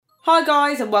Hi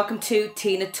guys and welcome to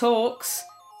Tina Talks.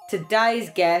 Today's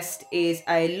guest is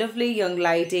a lovely young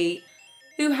lady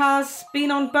who has been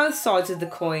on both sides of the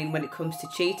coin when it comes to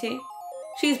cheating.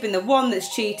 She's been the one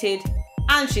that's cheated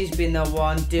and she's been the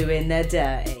one doing the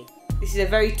dirty. This is a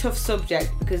very tough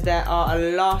subject because there are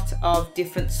a lot of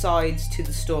different sides to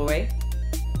the story.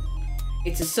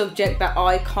 It's a subject that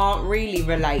I can't really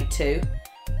relate to,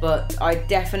 but I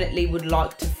definitely would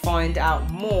like to find out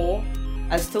more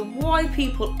as to why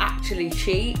people actually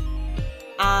cheat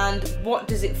and what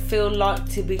does it feel like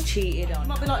to be cheated on. You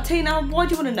might be like, Tina, why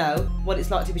do you want to know what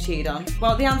it's like to be cheated on?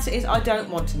 Well, the answer is I don't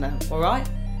want to know, alright?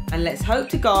 And let's hope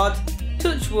to God,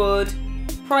 touch wood,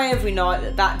 pray every night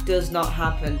that that does not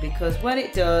happen, because when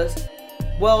it does,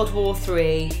 World War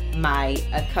III may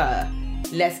occur.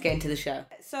 Let's get into the show.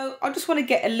 So I just want to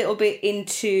get a little bit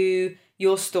into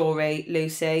your story,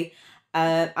 Lucy,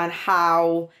 and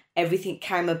how everything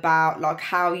came about, like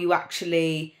how you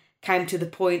actually came to the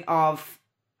point of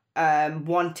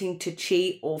wanting to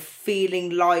cheat or feeling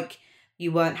like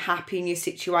you weren't happy in your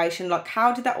situation. Like,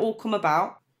 how did that all come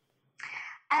about?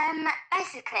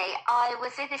 Basically, I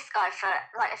was with this guy for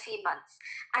like a few months,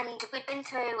 and we'd been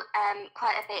through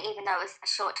quite a bit, even though it was a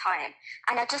short time.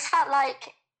 And I just felt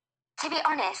like, to be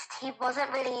honest, he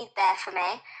wasn't really there for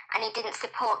me, and he didn't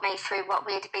support me through what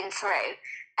we'd been through.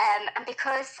 And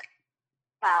because,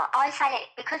 well, I say it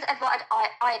because of what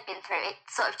I had been through, it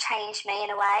sort of changed me in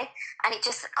a way, and it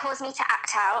just caused me to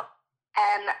act out.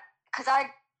 Because I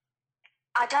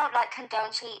don't like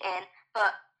condone cheating,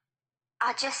 but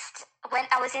I just, when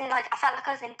I was in, like, I felt like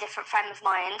I was in a different frame of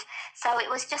mind. So it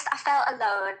was just, I felt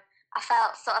alone. I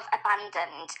felt sort of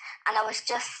abandoned. And I was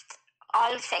just,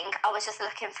 I think I was just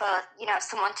looking for,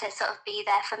 someone to sort of be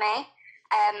there for me.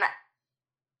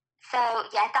 So,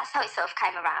 yeah, that's how it sort of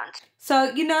came around.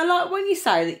 So, like when you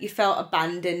say that you felt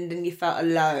abandoned and you felt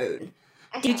alone,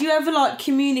 did you ever, like,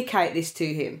 communicate this to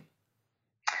him?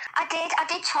 I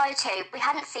did try to. We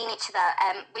hadn't seen each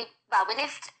other. We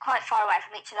lived quite far away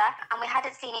from each other, and we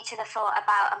hadn't seen each other for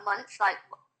about a month, like,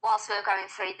 whilst we were going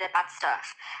through the bad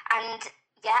stuff. And,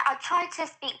 yeah, I tried to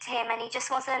speak to him, and he just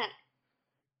wasn't,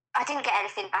 I didn't get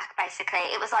anything back, basically.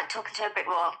 It was like talking to a brick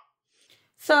wall.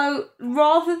 So,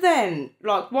 rather than,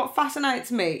 like, what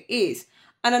fascinates me is,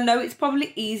 and I know it's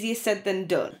probably easier said than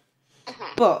done,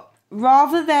 but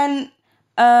rather than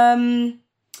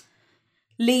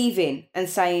leaving and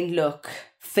saying, look,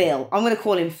 Phil, I'm going to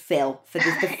call him Phil for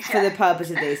the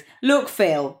purpose of this. Look,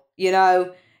 Phil,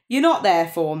 you're not there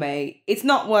for me. It's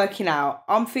not working out.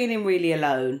 I'm feeling really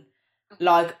alone.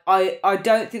 Like, I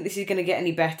don't think this is going to get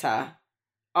any better.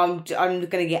 I'm going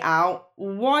to get out.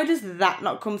 Why does that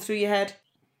not come through your head?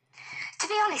 To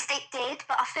be honest, it did,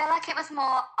 but I feel like it was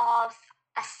more of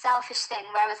a selfish thing,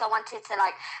 whereas I wanted to,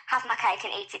 like, have my cake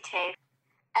and eat it too.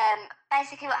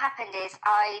 Basically what happened is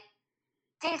I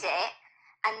did it,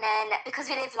 and then because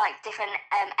we live, like, different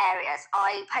areas,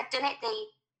 I had done it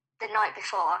the night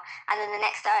before, and then the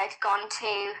next day I'd gone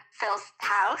to Phil's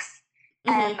house,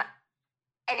 and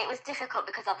it was difficult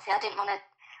because obviously I'd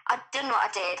done what I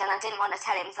did and I didn't want to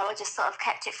tell him, so I just sort of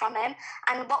kept it from him.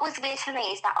 And what was weird for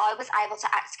me is that I was able to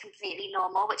act completely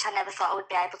normal, which I never thought I would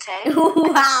be able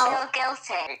to. Wow. I feel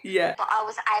guilty. Yeah. But I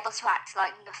was able to act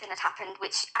like nothing had happened,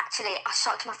 which actually I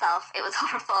shocked myself. It was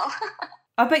horrible.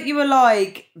 I bet you were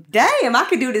like, damn, I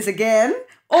could do this again.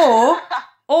 Or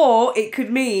it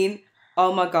could mean,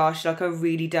 oh my gosh, like I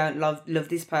really don't love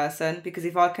this person, because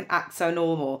if I can act so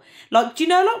normal. Like, do you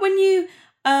know, like when you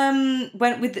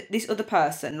went with this other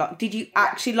person, like, did you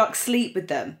actually, like, sleep with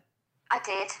them? I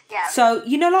did, yeah. So,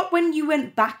 like when you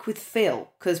went back with Phil,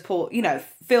 because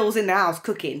Phil's in the house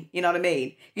cooking, you know what I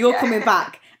mean? You're coming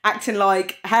back acting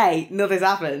like, hey, nothing's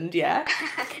happened, yeah?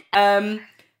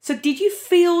 So did you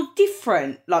feel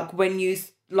different, like, when you,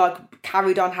 like,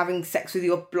 carried on having sex with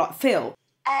your, like, Phil?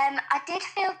 I did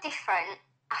feel different.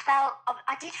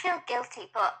 I did feel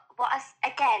guilty, but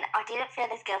I didn't feel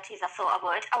as guilty as I thought I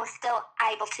would. I was still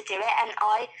able to do it, and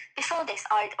before this,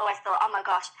 I'd always thought, oh my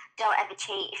gosh, don't ever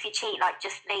cheat. If you cheat, like,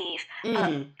 just leave.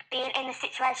 But being in the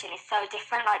situation is so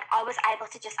different. Like, I was able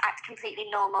to just act completely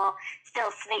normal,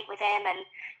 still sleep with him, and,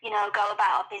 go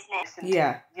about our business. And,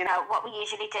 what we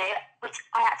usually do, which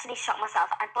I actually shocked myself.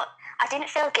 But I didn't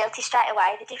feel guilty straight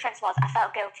away. The difference was I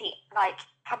felt guilty, like,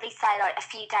 probably say, like, a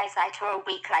few days later or a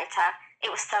week later. It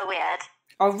was so weird.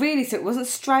 Oh, really? So it wasn't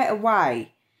straight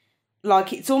away?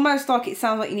 Like, it's almost like it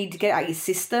sounds like you need to get it out of your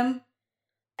system?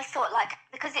 I thought, like,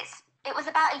 because it was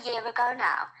about a year ago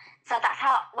now, so that's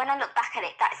how, when I look back at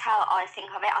it, that's how I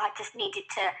think of it. I just needed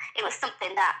to, it was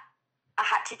something that I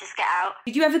had to just get out.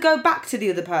 Did you ever go back to the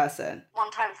other person?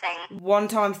 One-time thing.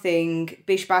 One-time thing,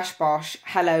 bish bash bosh,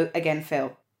 hello again,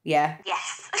 Phil. Yeah.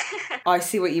 Yes. I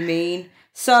see what you mean.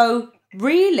 So,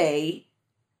 really,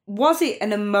 was it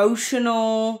an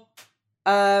emotional...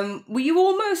 were you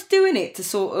almost doing it to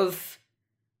sort of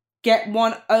get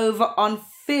one over on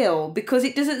Phil? Because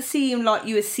it doesn't seem like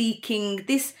you were seeking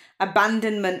this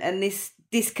abandonment and this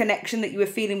disconnection that you were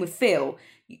feeling with Phil.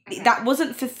 That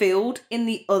wasn't fulfilled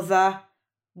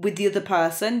with the other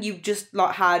person. You just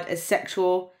like had a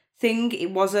sexual thing.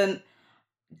 It wasn't...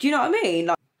 Do you know what I mean?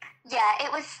 Like, Yeah,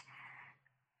 it was,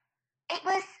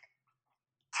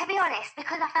 to be honest,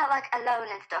 because I felt like alone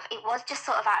and stuff, it was just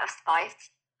sort of out of spite.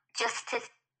 Just to,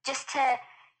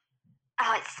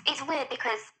 oh, it's weird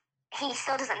because he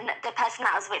still doesn't, the person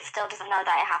that I was with still doesn't know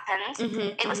that it happened.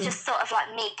 It was just sort of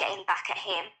like me getting back at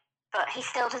him, but he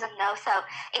still doesn't know. So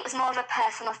it was more of a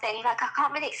personal thing. Like, I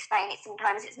can't really explain it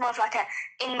sometimes. It's more of like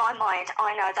in my mind,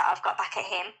 I know that I've got back at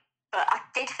him, but I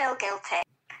did feel guilty.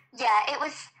 Yeah, it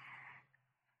was,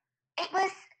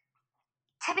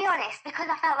 to be honest, because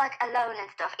I felt like alone and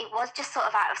stuff, it was just sort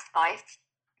of out of spite.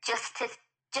 Just to,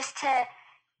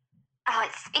 oh,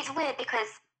 it's weird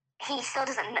because he still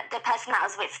doesn't, the person that I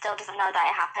was with still doesn't know that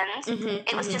it happened.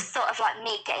 It was just sort of like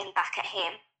me getting back at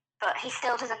him, but he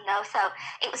still doesn't know. So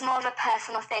it was more of a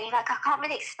personal thing. Like, I can't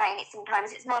really explain it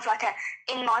sometimes. It's more of like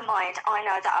in my mind, I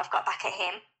know that I've got back at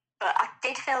him, but I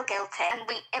did feel guilty. And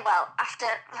after,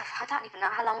 I don't even know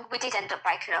how long, we did end up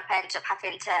breaking up. I ended up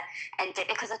having to end it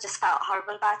because I just felt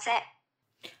horrible about it.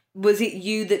 Was it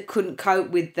you that couldn't cope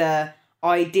with the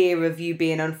idea of you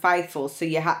being unfaithful? So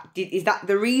is that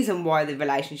the reason why the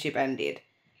relationship ended?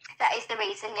 That is the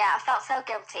reason, yeah. I felt so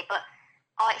guilty, but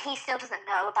he still doesn't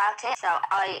know about it. So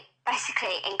I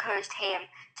basically encouraged him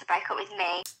to break up with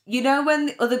me. You know, when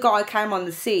the other guy came on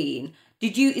the scene,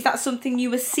 is that something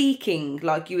you were seeking?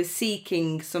 Like, you were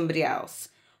seeking somebody else?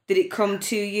 Did it come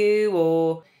to you,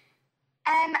 or?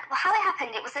 How it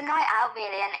happened, it was a night out,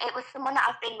 really, and it was someone that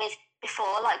I've been with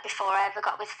before, like before I ever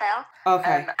got with Phil.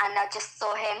 Okay. And I just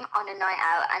saw him on a night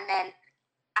out, and then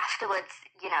afterwards,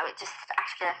 it just,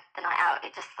 after the night out,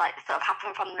 it just like sort of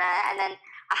happened from there, and then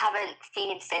I haven't seen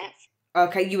him since.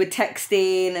 Okay, you were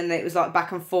texting, and it was like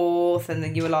back and forth, and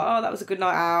then you were like, oh, that was a good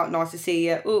night out, nice to see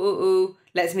you, ooh,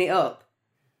 let's meet up.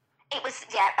 It was,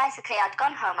 yeah, basically I'd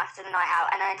gone home after the night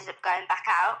out, and I ended up going back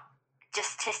out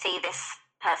just to see this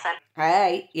person.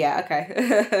 Hey, yeah,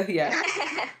 okay. Yeah.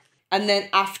 And then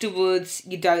afterwards,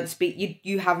 you don't speak,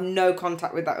 you have no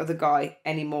contact with that other guy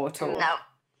anymore at all? No.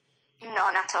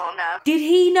 None at all, no.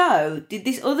 Did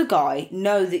this other guy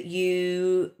know that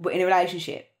you were in a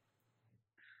relationship?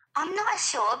 I'm not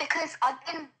sure, because I've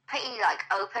been pretty like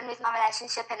open with my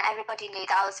relationship, and everybody knew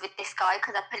that I was with this guy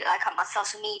because I put it like on my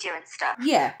social media and stuff.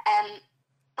 Yeah.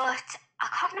 But I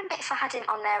can't remember if I had him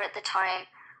on there at the time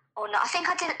or not. I think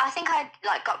I did. I think I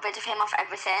like got rid of him off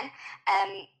everything.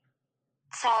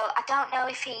 So I don't know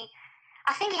if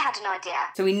I think he had an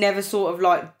idea. So he never sort of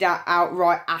like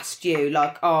outright asked you,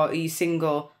 like, oh, are you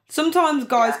single? Sometimes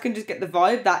guys can just get the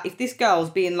vibe that if this girl's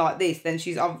being like this, then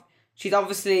she's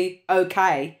obviously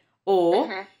okay,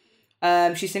 or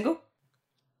she's single.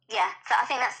 Yeah, so I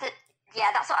think that's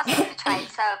what I was portrayed.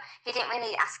 So he didn't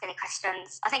really ask any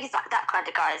questions. I think he's like that kind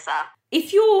of guy as well.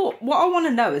 What I want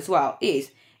to know as well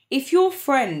is, if your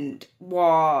friend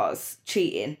was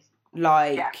cheating,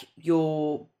 like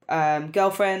your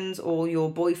girlfriends or your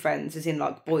boyfriends, as in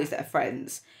like boys that are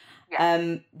friends,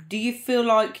 do you feel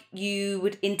like you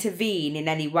would intervene in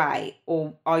any way,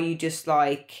 or are you just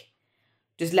like,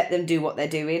 just let them do what they're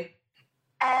doing?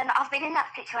 I've been in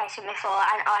that situation before,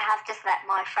 and I have just let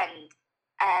my friend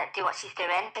do what she's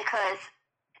doing, because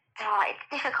it's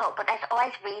difficult, but there's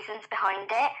always reasons behind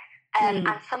it. And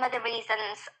some of the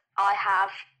reasons I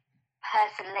have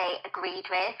personally agreed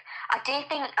with. I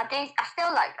still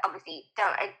like, obviously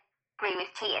don't agree with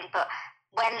cheating, but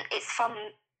when it was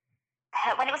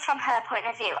from her point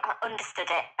of view, I understood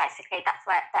it, basically. That's a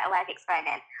better way of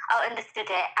explaining. I understood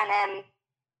it, and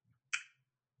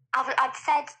I'd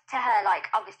said to her, like,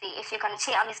 obviously, if you're going to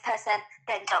cheat on this person,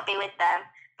 then don't be with them.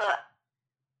 But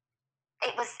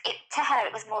to her,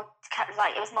 it was more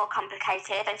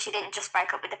complicated, and she didn't just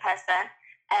break up with the person,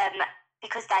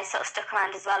 because they sort of stuck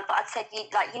around as well. But I'd said, you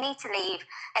need to leave,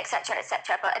 etc.,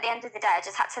 etc. But at the end of the day, I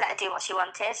just had to let her do what she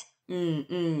wanted.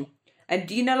 And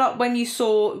do you know, like, when you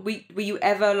saw, were you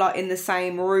ever like in the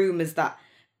same room as that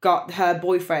got her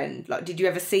boyfriend? Like, did you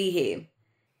ever see him?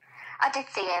 I did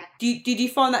see him. Did you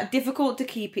find that difficult to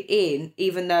keep it in,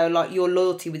 even though like your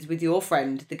loyalty was with your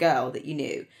friend, the girl that you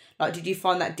knew? Like, did you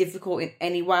find that difficult in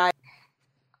any way?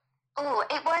 Oh,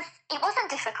 it wasn't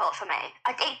difficult for me.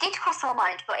 It did cross my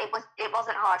mind, but it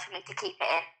wasn't hard for me to keep it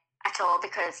in at all,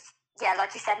 because, yeah,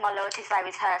 like you said, my loyalty's there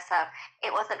with her, so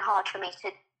it wasn't hard for me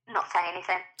to not say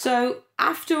anything. So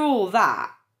after all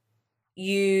that,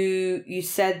 you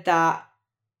said that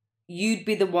you'd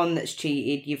be the one that's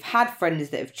cheated. You've had friends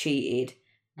that have cheated.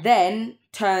 Then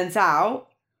turns out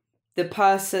the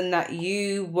person that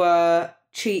you were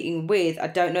cheating with, I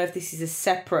don't know if this is a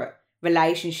separate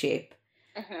relationship,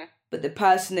 but the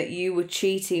person that you were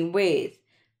cheating with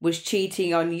was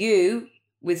cheating on you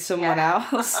with someone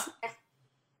else.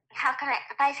 How can I,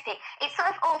 basically, it sort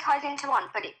of all ties into one,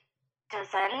 but it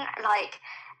doesn't. Like,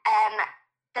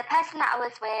 the person that I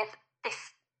was with,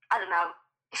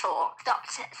 before, stopped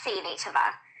seeing each other,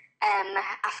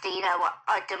 after, what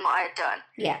I'd done.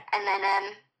 Yeah. And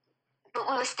then, but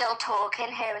we were still talking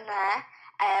here and there,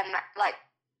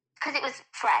 because it was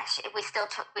fresh, we still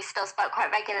spoke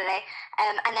quite regularly,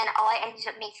 and then I ended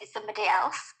up meeting somebody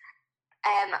else,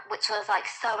 which was like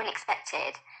so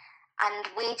unexpected, and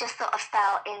we just sort of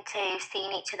fell into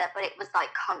seeing each other, but it was like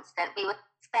constant. We would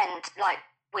spend like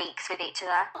weeks with each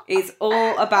other. It's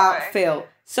all about Phil.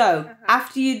 So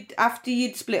after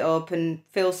you'd split up and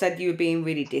Phil said you were being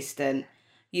really distant,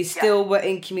 you still were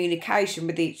in communication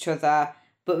with each other,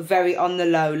 but very on the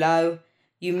low.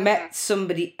 You met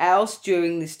somebody else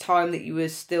during this time that you were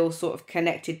still sort of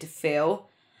connected to Phil.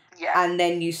 Yeah. And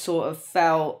then you sort of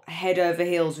fell head over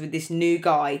heels with this new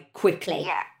guy quickly.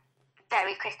 Yeah.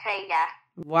 Very quickly, yeah.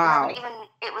 Wow.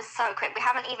 It was so quick. We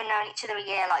haven't even known each other a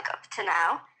year, like, up to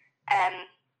now.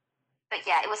 But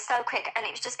yeah, it was so quick, and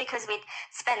it was just because we'd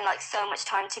spent like so much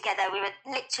time together. We were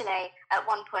literally at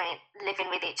one point living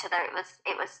with each other.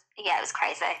 It was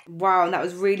crazy. Wow, and that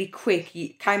was really quick.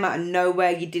 You came out of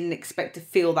nowhere. You didn't expect to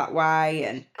feel that way,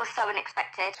 and it was so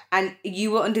unexpected. And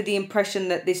you were under the impression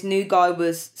that this new guy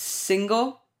was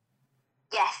single?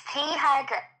 Yes, he had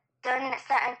done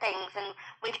certain things, and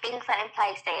we'd been certain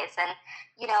places, and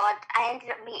I ended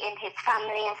up meeting his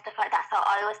family and stuff like that. So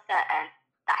I was certain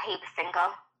that he was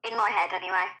single. In my head,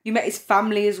 anyway. You met his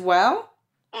family as well?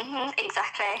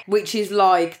 Exactly. Which is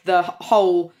like the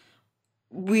whole,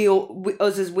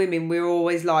 us as women, we're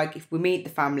always like, if we meet the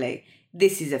family,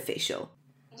 this is official.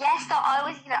 Yeah, so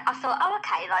I thought, oh,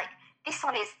 okay, like, this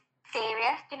one is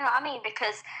serious, do you know what I mean?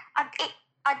 Because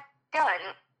I'd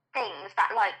done things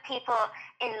that, like, people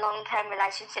in long-term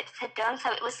relationships had done,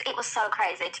 so it was so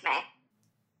crazy to me.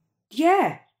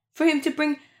 Yeah, for him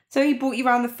to so he brought you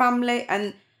around the family,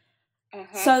 and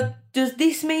so does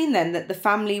this mean then that the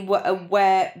family were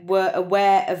aware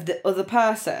of the other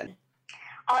person?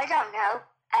 I don't know.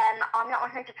 I'm not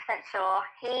 100% sure.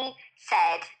 He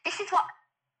said, this is what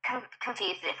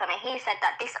confuses it for me. He said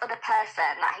that this other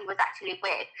person that he was actually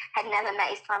with had never met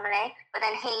his family, but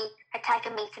then he had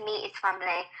taken me to meet his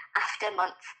family after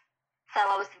months. So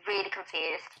I was really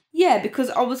confused. Yeah, because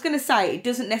I was going to say, it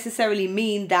doesn't necessarily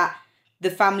mean that the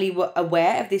family were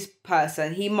aware of this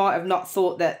person. He might have not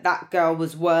thought that girl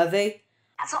was worthy.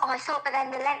 That's what I thought, but then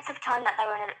the length of time that they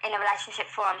were in a relationship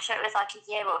for, I'm sure it was like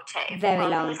a year or two. Very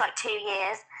long. It was like 2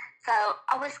 years. So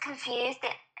I was confused. Do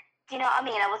you know what I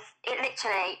mean?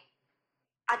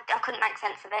 I couldn't make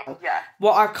sense of it. Yeah.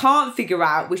 What I can't figure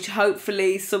out, which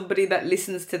hopefully somebody that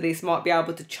listens to this might be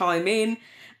able to chime in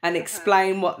and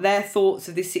explain what their thoughts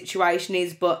of this situation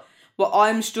is, but what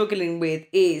I'm struggling with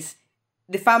is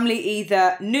the family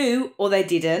either knew or they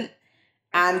didn't,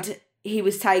 and he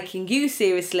was taking you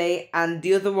seriously and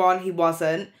the other one he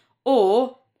wasn't,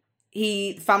 or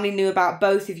the family knew about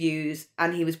both of yous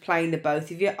and he was playing the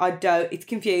both of you. It's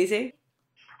confusing.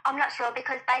 I'm not sure,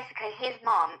 because basically his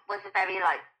mom was a very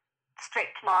like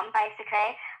strict mom,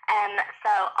 basically. So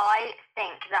I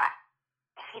think that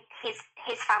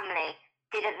his family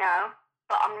didn't know,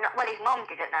 but I'm not. Well, his mom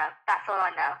didn't know. That's all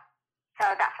I know. So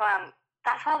that's why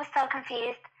I was so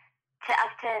confused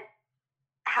as to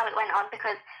how it went on,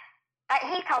 because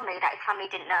he told me that his family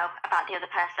didn't know about the other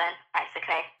person,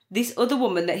 basically. This other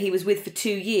woman that he was with for 2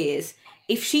 years,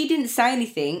 if she didn't say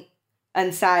anything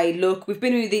and say, look, we've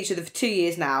been with each other for 2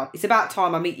 years now, it's about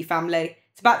time I meet your family,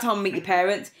 it's about time I meet your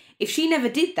parents. If she never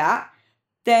did that,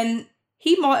 then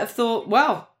he might have thought,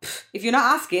 well, if you're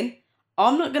not asking,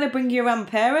 I'm not going to bring you around my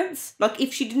parents. Like,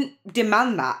 if she didn't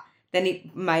demand that, then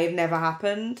it may have never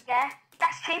happened. Yeah,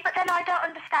 that's true, but then I don't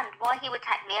understand why he would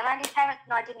take me around his parents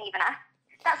and I didn't even ask.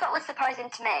 That's what was surprising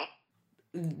to me.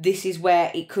 This is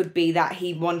where it could be that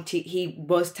he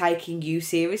was taking you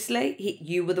seriously.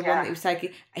 You were the one that he was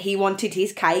taking. He wanted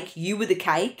his cake, you were the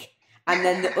cake, and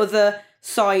then the other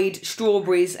side,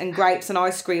 strawberries and grapes and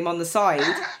ice cream on the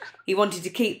side, he wanted to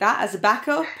keep that as a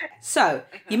backup. So,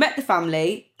 you met the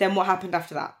family, then what happened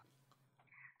after that?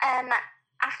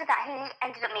 After that, he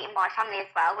ended up meeting my family as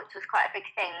well, which was quite a big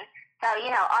thing. So,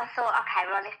 I thought, okay,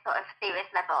 we're on this sort of serious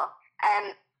level.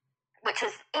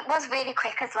 It was really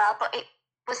quick as well, but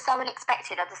was so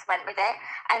unexpected. I just went with it,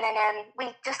 and then we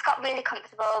just got really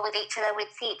comfortable with each other.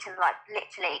 We'd see each other like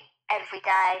literally every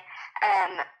day.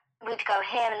 We'd go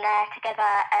here and there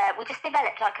together. We just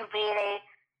developed like a really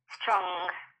strong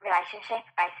relationship.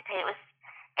 Basically,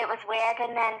 it was weird,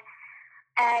 and then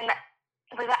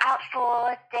we were out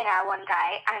for dinner one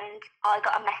day, and I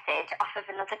got a message off of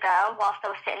another girl whilst I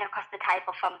was sitting across the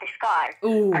table from this guy.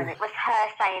 Ooh. And it was her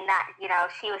saying that, you know,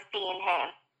 she was seeing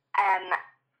him.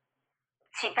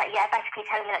 Basically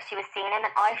telling me that she was seeing him,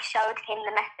 and I showed him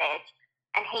the message,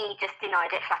 and he just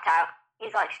denied it flat out.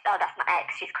 He's like, oh, that's my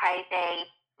ex, she's crazy,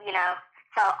 you know.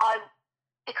 So I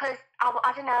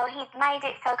don't know, he'd made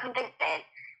it so convincing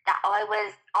that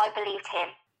I believed him.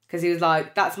 Because he was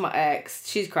like, that's my ex,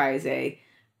 she's crazy.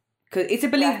 Because it's a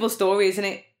believable story, isn't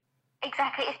it?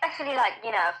 Exactly, especially like,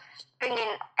 you know,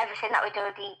 bringing everything that we do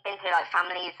deep into like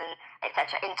families and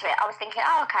etc. into it. I was thinking,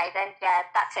 oh, okay, then yeah,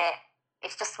 that's it.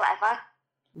 It's just whatever.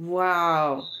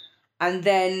 Wow. And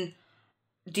then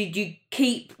did you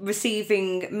keep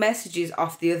receiving messages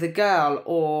off the other girl,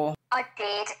 or? I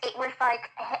did. It was like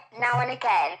now and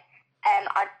again,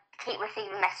 I'd keep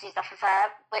receiving messages off of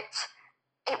her, which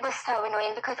it was so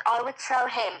annoying because I would show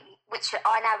him, which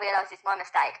I now realise is my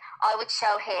mistake, I would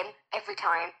show him every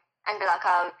time and be like,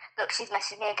 oh, look, she's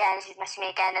messaging me again,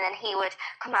 and then he would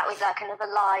come out with like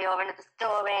another lie or another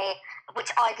story,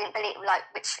 which I didn't believe,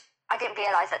 which I didn't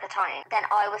realise at the time. Then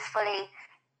I was fully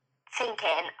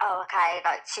thinking, oh, okay,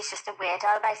 like she's just a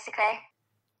weirdo, basically.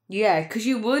 Yeah, because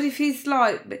you would, if you've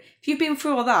been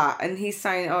through all that and he's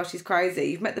saying, oh, she's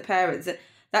crazy, you've met the parents,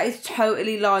 that is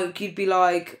totally like, you'd be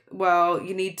like, well,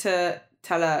 you need to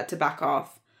tell her to back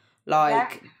off,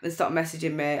 and stop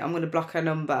messaging me. I'm going to block her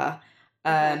number.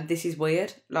 This is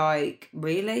weird. Like,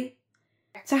 really?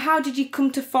 So how did you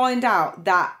come to find out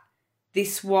that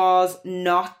this was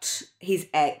not his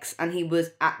ex and he was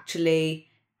actually,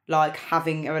 like,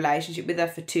 having a relationship with her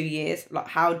for 2 years? Like,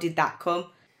 how did that come?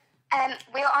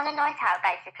 We were on a night out,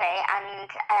 basically,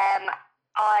 and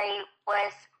I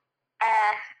was...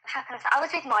 how can I say? I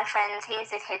was with my friends, he was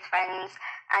with his friends,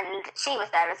 and she was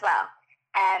there as well.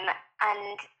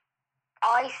 And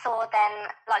I saw them,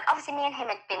 like, obviously me and him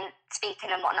had been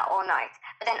speaking and whatnot all night,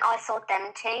 but then I saw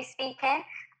them two speaking,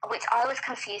 which I was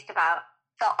confused about.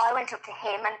 So I went up to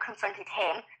him and confronted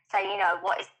him, saying, you know,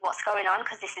 what's going on,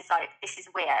 because this is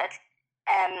weird.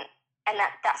 And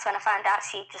that's when I found out.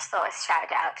 She just sort of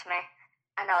shouted it out to me.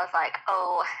 And I was like,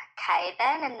 oh, okay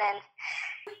then. And then...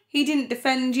 He didn't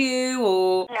defend you,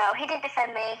 or...? No, he didn't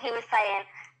defend me. He was saying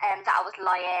that I was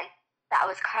lying, that I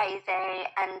was crazy,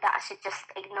 and that I should just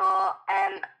ignore...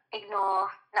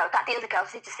 that the other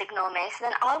girls should just ignore me. So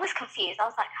then I was confused. I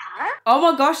was like, huh?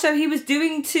 Oh my gosh, so he was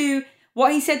doing to...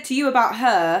 What he said to you about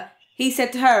her, he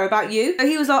said to her about you? So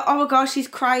he was like, oh my gosh, she's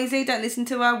crazy, don't listen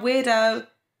to her, weirdo.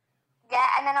 Yeah,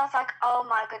 and then I was like, oh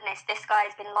my goodness, this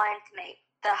guy's been lying to me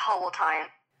the whole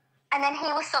time. And then he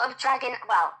was sort of dragging,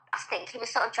 I think he was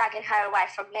sort of dragging her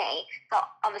away from me. But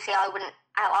obviously I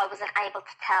wasn't able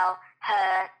to tell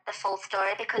her the full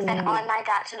story, because then I made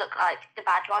out to look like the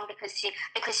bad one, because she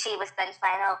was then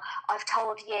saying, oh, I've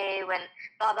told you and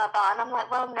blah, blah, blah. And I'm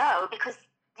like, well, no, because,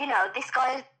 you know, this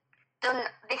guy's done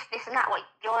this and that, what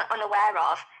you're unaware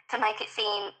of, to make it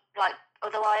seem like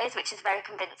otherwise, which is very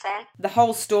convincing. The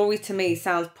whole story to me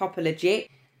sounds proper legit.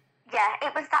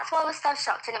 Yeah, that's why I was so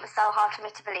shocked, and it was so hard for me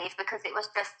to believe, because it was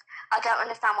just, I don't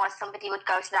understand why somebody would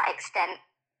go to that extent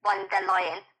when they're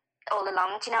lying all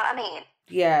along, do you know what I mean?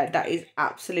 Yeah, that is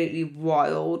absolutely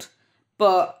wild.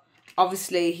 But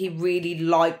obviously he really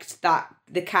liked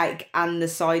the cake and the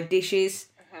side dishes.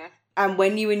 Mm-hmm. And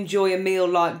when you enjoy a meal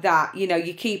like that, you know,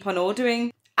 you keep on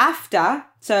ordering. After,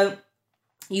 so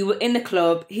you were in the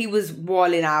club, he was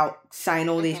wilding out, saying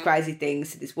all these crazy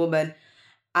things to this woman.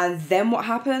 And then what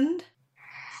happened?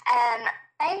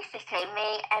 Basically,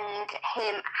 me and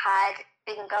him had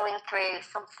been going through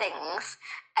some things,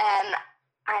 and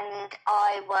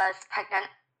I was pregnant.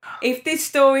 If this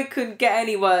story couldn't get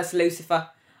any worse, Lucifer.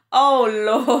 Oh,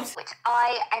 Lord. Which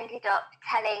I ended up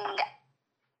telling,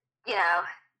 you know,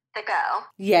 the girl.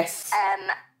 Yes.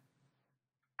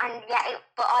 And yeah,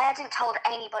 but I hadn't told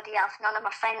anybody else. None of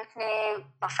my friends knew.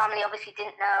 My family obviously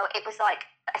didn't know. It was like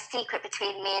a secret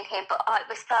between me and him. But it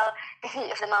was so the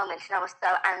heat of the moment, and I was so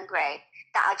angry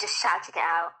that I just shouted it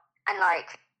out. And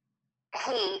like,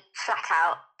 he flat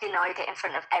out denied it in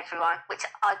front of everyone, which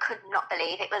I could not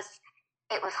believe. It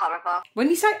was horrible. When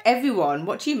you say everyone,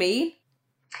 what do you mean?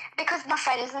 Because my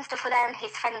friends and stuff were there, and his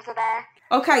friends were there.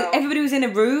 Okay, so everybody was in a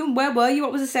room. Where were you?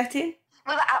 What was the setting?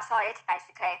 We were outside,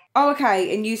 basically. Oh,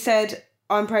 okay. And you said,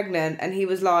 I'm pregnant. And he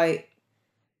was like...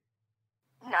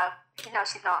 No,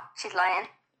 she's not. She's lying.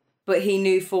 But he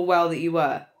knew full well that you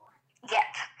were?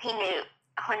 Yep, he knew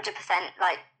 100%.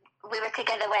 Like, we were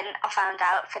together when I found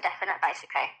out, for definite,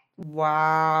 basically.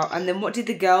 Wow. And then what did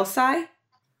the girl say?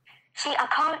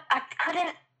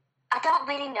 I don't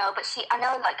really know, but I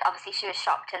know, like, obviously she was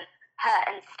shocked and hurt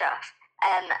and stuff.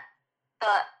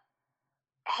 But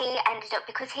he ended up,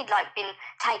 because he'd, like, been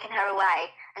taking her away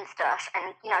and stuff,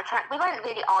 and, you know, we weren't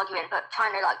really arguing, but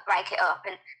trying to, like, break it up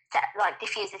and,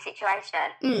 diffuse the situation,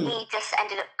 he just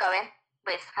ended up going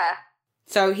with her.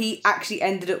 So he actually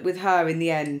ended up with her in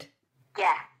the end?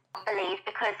 Yeah, I believe,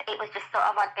 because it was just sort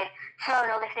of, I'd been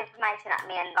throwing all this information at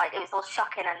me, and, like, it was all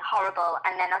shocking and horrible,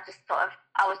 and then I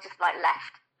was just, like,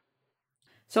 left.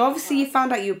 So obviously you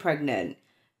found out you were pregnant.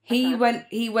 He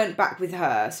went back with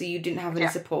her, so you didn't have any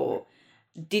support.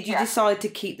 Did you decide to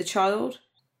keep the child?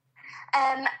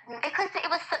 Because it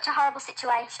was such a horrible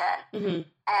situation, and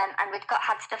we'd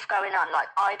had stuff going on. Like,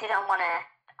 I didn't want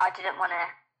to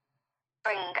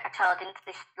bring a child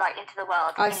into the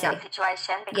world in that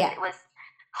situation, because it was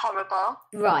horrible.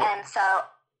 Right. So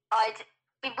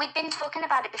we'd been talking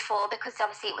about it before, because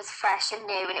obviously it was fresh and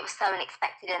new and it was so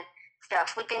unexpected and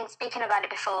stuff. We'd been speaking about it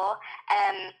before.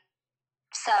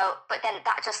 But then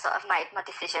that just sort of made my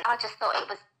decision. I just thought it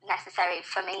was necessary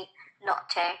for me not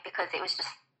to, because it was just,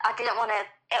 I didn't want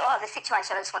to, it was a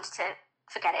situation, I just wanted to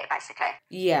forget it, basically.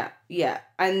 Yeah.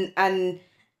 And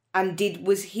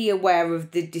was he aware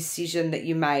of the decision that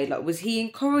you made? Like, was he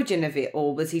encouraging of it,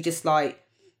 or was he just like,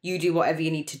 you do whatever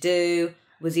you need to do?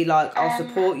 Was he like, I'll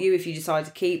support you if you decide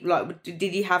to keep? Like,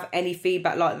 did you have any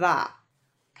feedback like that?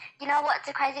 You know what's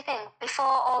the crazy thing? Before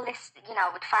all this, you know,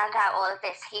 we'd found out all of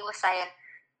this, he was saying,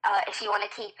 if you want to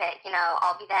keep it, you know,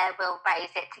 I'll be there, we'll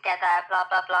raise it together, blah,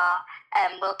 blah, blah.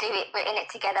 We'll do it, we're in it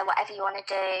together, whatever you want to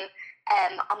do.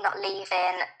 I'm not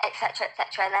leaving, etc.,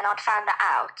 etc. And then I'd found that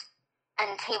out,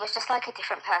 and he was just like a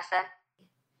different person.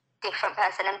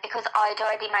 And because I'd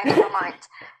already made up my mind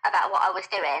about what I was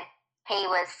doing, he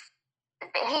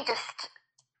just,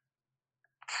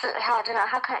 I don't know,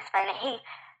 how can I explain it?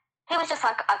 He was just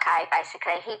like, okay,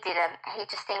 basically. He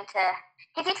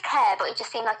did care, but it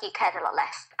just seemed like he cared a lot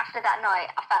less. After that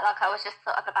night, I felt like I was just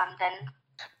sort of abandoned.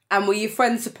 And were your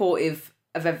friends supportive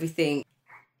of everything?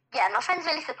 Yeah, my friends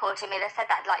really supported me. They said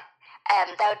that, like,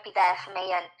 they would be there for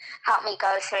me and help me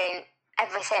go through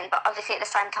everything. But obviously at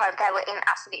the same time, they were in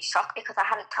absolute shock because I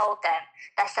hadn't told them.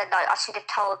 They said, like, I should have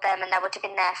told them and they would have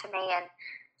been there for me and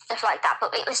stuff like that.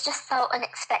 But it was just so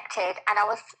unexpected, and I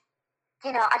was,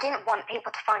 you know, I didn't want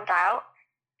people to find out.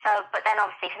 So, but then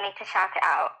obviously for me to shout it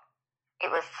out, it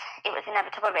was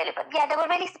inevitable, really. But yeah, they were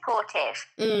really supportive.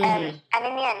 And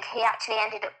in the end, he actually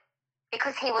ended up,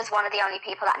 because he was one of the only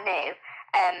people that knew,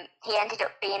 he ended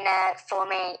up being there for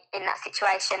me in that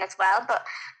situation as well. But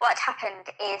what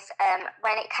happened is,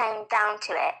 when it came down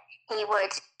to it, he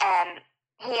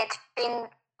had been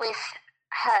with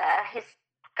her, his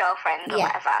girlfriend or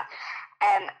whatever,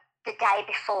 the day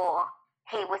before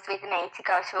he was with me to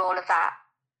go through all of that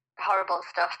horrible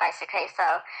stuff, basically. So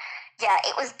yeah,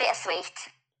 it was bittersweet.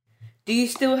 Are you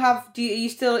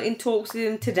still in talks with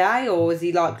him today, or is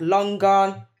he like long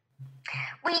gone?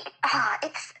 We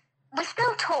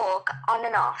still talk on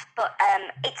and off, but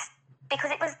it's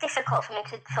because it was difficult for me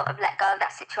to sort of let go of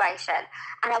that situation,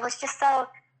 and I was just so,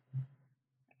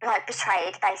 like,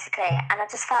 betrayed, basically, and I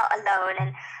just felt alone.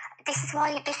 And this is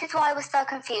why it was so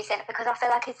confusing, because I feel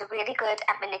like he's really good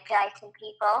at manipulating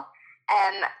people.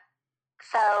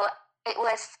 So he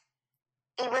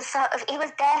was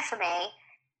there for me.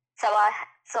 So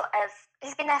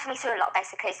he's been there for me through a lot,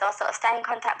 basically. So I sort of stay in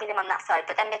contact with him on that side.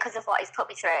 But then because of what he's put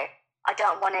me through, I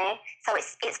don't want to. So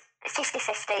it's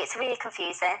 50-50. It's really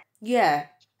confusing. Yeah.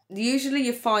 Usually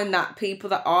you find that people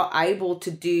that are able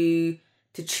to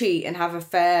cheat and have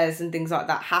affairs and things like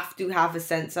that have to have a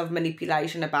sense of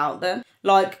manipulation about them.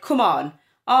 Like, come on.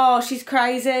 Oh, she's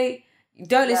crazy.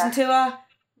 Don't listen to her.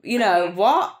 You know,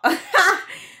 what?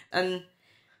 and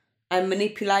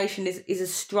manipulation is a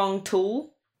strong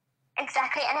tool.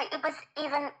 Exactly. And it was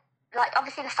even, like,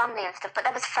 obviously the family and stuff, but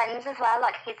there was friends as well,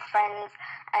 like his friends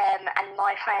and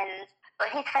my friends. But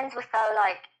his friends were so,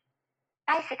 like,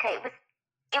 basically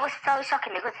it was so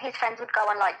shocking, because his friends would go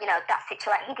on, like, you know, that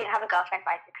situation. He didn't have a girlfriend,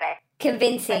 basically.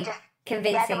 Convincing.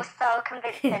 Yeah, they were so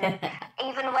convincing. And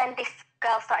even when this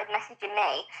girl started messaging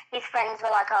me, his friends were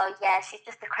like, oh yeah, she's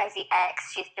just a crazy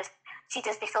ex. She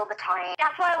does this all the time.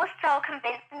 That's why I was so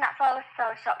convinced, and that's why I was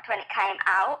so shocked when it came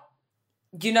out.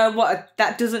 Do you know what?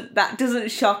 That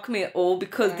doesn't shock me at all,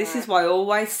 because this is why I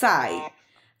always say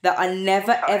that I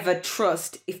never ever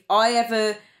trust. If I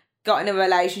ever got in a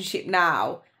relationship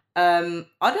now, I'm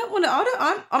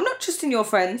not trusting your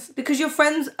friends, because your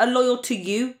friends are loyal to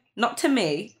you, not to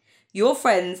me. Your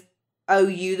friends owe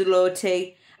you the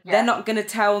loyalty. Yeah. They're not going to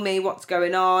tell me what's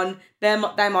going on. They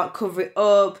might cover it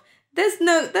up. They're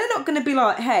not going to be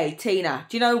like, hey, Tina,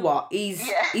 do you know what? He's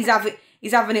having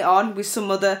it on with some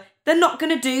other. They're not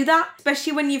going to do that,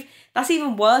 especially when that's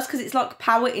even worse because it's like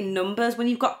power in numbers. When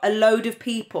you've got a load of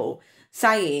people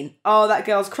saying, oh, that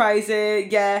girl's crazy,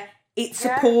 yeah, it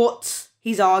supports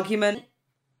his argument.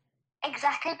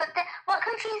 Exactly, but what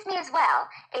confused me as well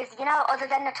is, other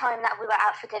than the time that we were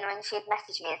out for dinner and she had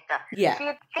messaged me and stuff, she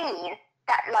had seen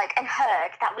that, and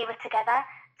heard that we were together,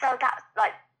 so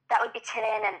that would be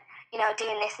chilling and,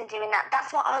 doing this and doing that.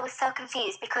 That's what I was so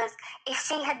confused, because if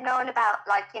she had known about,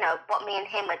 what me and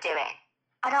him were doing,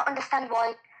 I don't understand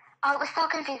why. I was so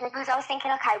confused because I was thinking,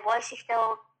 okay, why is she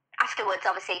still, afterwards,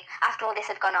 obviously, after all this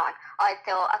had gone on, I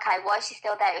thought, okay, why is she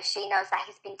still there if she knows that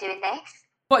he's been doing this?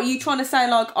 What are you trying to say?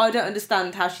 I don't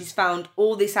understand how she's found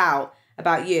all this out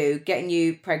about you, getting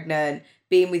you pregnant,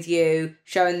 being with you,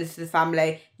 showing this to the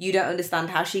family. You don't understand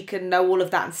how she can know all of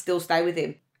that and still stay with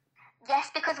him.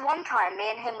 Yes, because one time me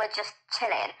and him were just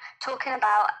chilling, talking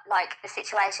about the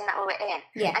situation that we were in.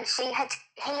 Yeah. And she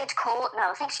had called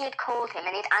him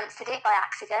and he'd answered it by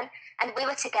accident. And we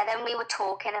were together and we were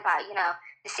talking about,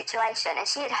 the situation. And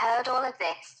she had heard all of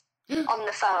this on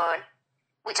the phone,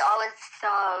 which I was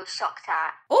so shocked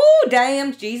at. Oh,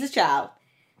 damn, Jesus, child.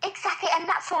 Exactly, and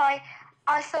that's why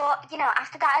I thought,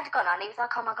 after that had gone on, he was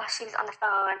like, oh my gosh, she was on the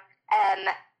phone.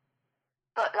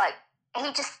 But,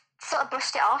 he just sort of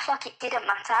brushed it off like it didn't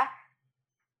matter.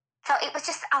 So it was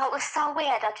just, it was so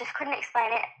weird. I just couldn't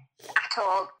explain it at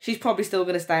all. She's probably still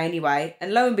going to stay anyway.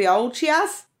 And lo and behold, she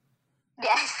has.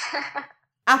 Yes.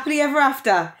 Happily ever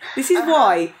after. This is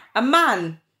why a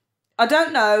man... I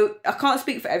don't know, I can't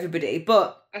speak for everybody,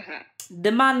 but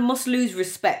the man must lose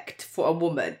respect for a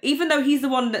woman. Even though he's the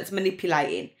one that's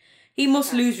manipulating, he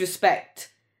must lose respect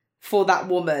for that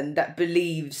woman that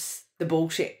believes the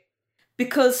bullshit.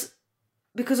 Because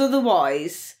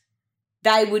otherwise,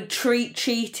 they would treat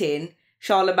cheating...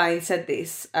 Charlemagne said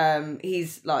this.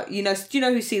 He's like, do you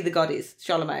know who See the God is?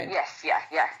 Charlemagne. Yes,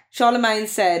 yeah. Charlemagne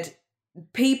said,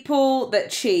 people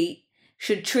that cheat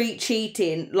should treat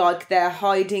cheating like they're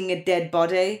hiding a dead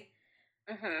body.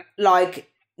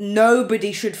 Like,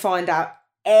 nobody should find out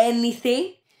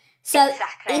anything. So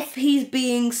exactly. If he's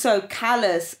being so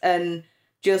callous and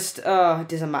just, it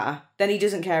doesn't matter, then he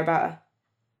doesn't care about her.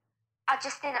 I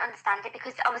just didn't understand it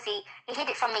because obviously he hid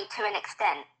it from me to an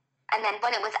extent. And then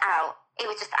when it was out, it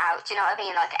was just out. Do you know what I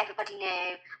mean? Everybody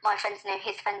knew, my friends knew,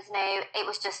 his friends knew. It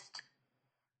was just,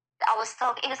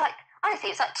 honestly, it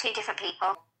was like two different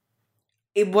people.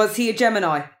 Was he a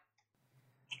Gemini?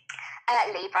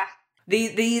 Libra.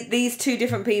 These two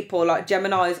different people,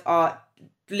 Geminis are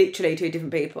literally two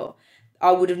different people.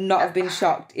 I would have not have been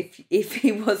shocked if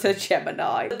he was a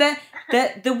Gemini.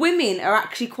 The women are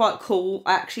actually quite cool.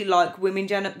 I actually like women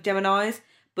Geminis,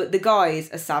 but the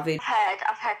guys are savage.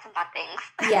 I've heard some bad things.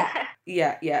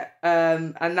 Yeah.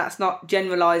 And that's not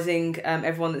generalising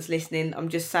everyone that's listening. I'm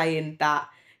just saying that,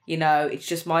 it's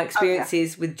just my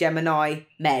experiences with Gemini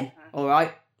men. All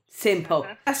right, simple.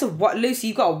 That's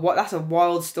Lucy. That's a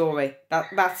wild story.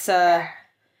 That's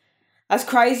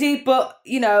crazy. But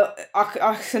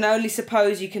I can only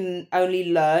suppose you can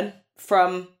only learn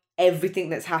from everything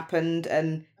that's happened,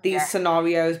 and these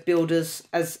scenarios build us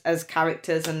as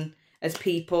characters and as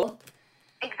people.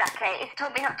 Exactly. It's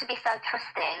taught me not to be so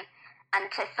trusting and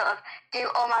to sort of do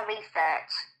all my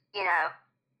research,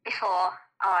 before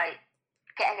I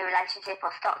get in a relationship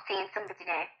or start seeing somebody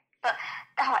new. But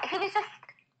he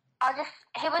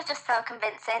was just so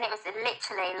convincing. It was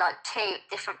literally two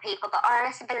different people. But I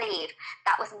honestly believe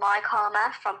that was my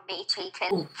karma from me cheating.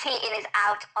 Ooh. Cheating is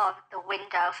out of the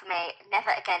window for me. Never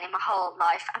again in my whole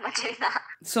life am I doing that.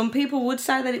 Some people would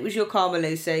say that it was your karma,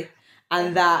 Lucy,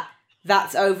 and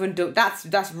that's over and done.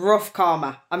 That's rough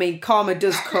karma. I mean, karma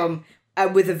does come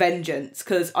with a vengeance,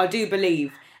 because I do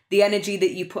believe the energy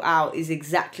that you put out is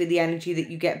exactly the energy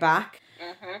that you get back.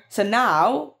 So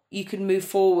now you can move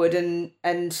forward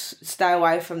and stay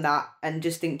away from that and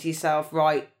just think to yourself,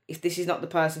 right, if this is not the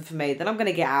person for me, then I'm going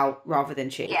to get out rather than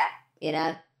cheat. Yeah.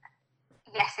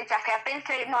 Yes, exactly. I've been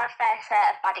through my fair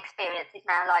share of bad experiences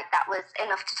now. That was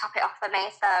enough to top it off for me.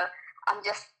 So I'm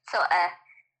just sort of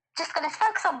just going to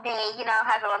focus on me,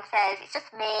 how everyone says. It's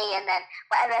just me, and then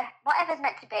whatever's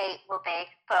meant to be will be.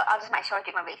 But I'll just make sure I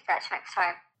do my research next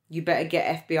time. You better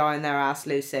get FBI in their ass,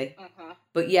 Lucy.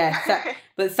 But yeah,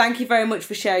 but thank you very much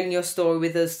for sharing your story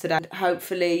with us today.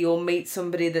 Hopefully you'll meet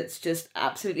somebody that's just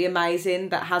absolutely amazing,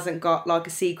 that hasn't got a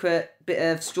secret bit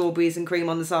of strawberries and cream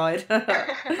on the side.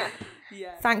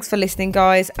 Thanks for listening,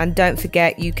 guys, and don't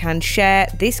forget you can share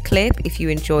this clip if you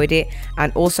enjoyed it,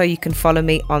 and also you can follow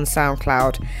me on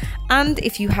SoundCloud. And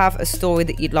if you have a story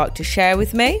that you'd like to share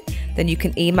with me, then you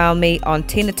can email me on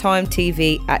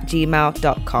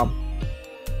tinatimetv@gmail.com.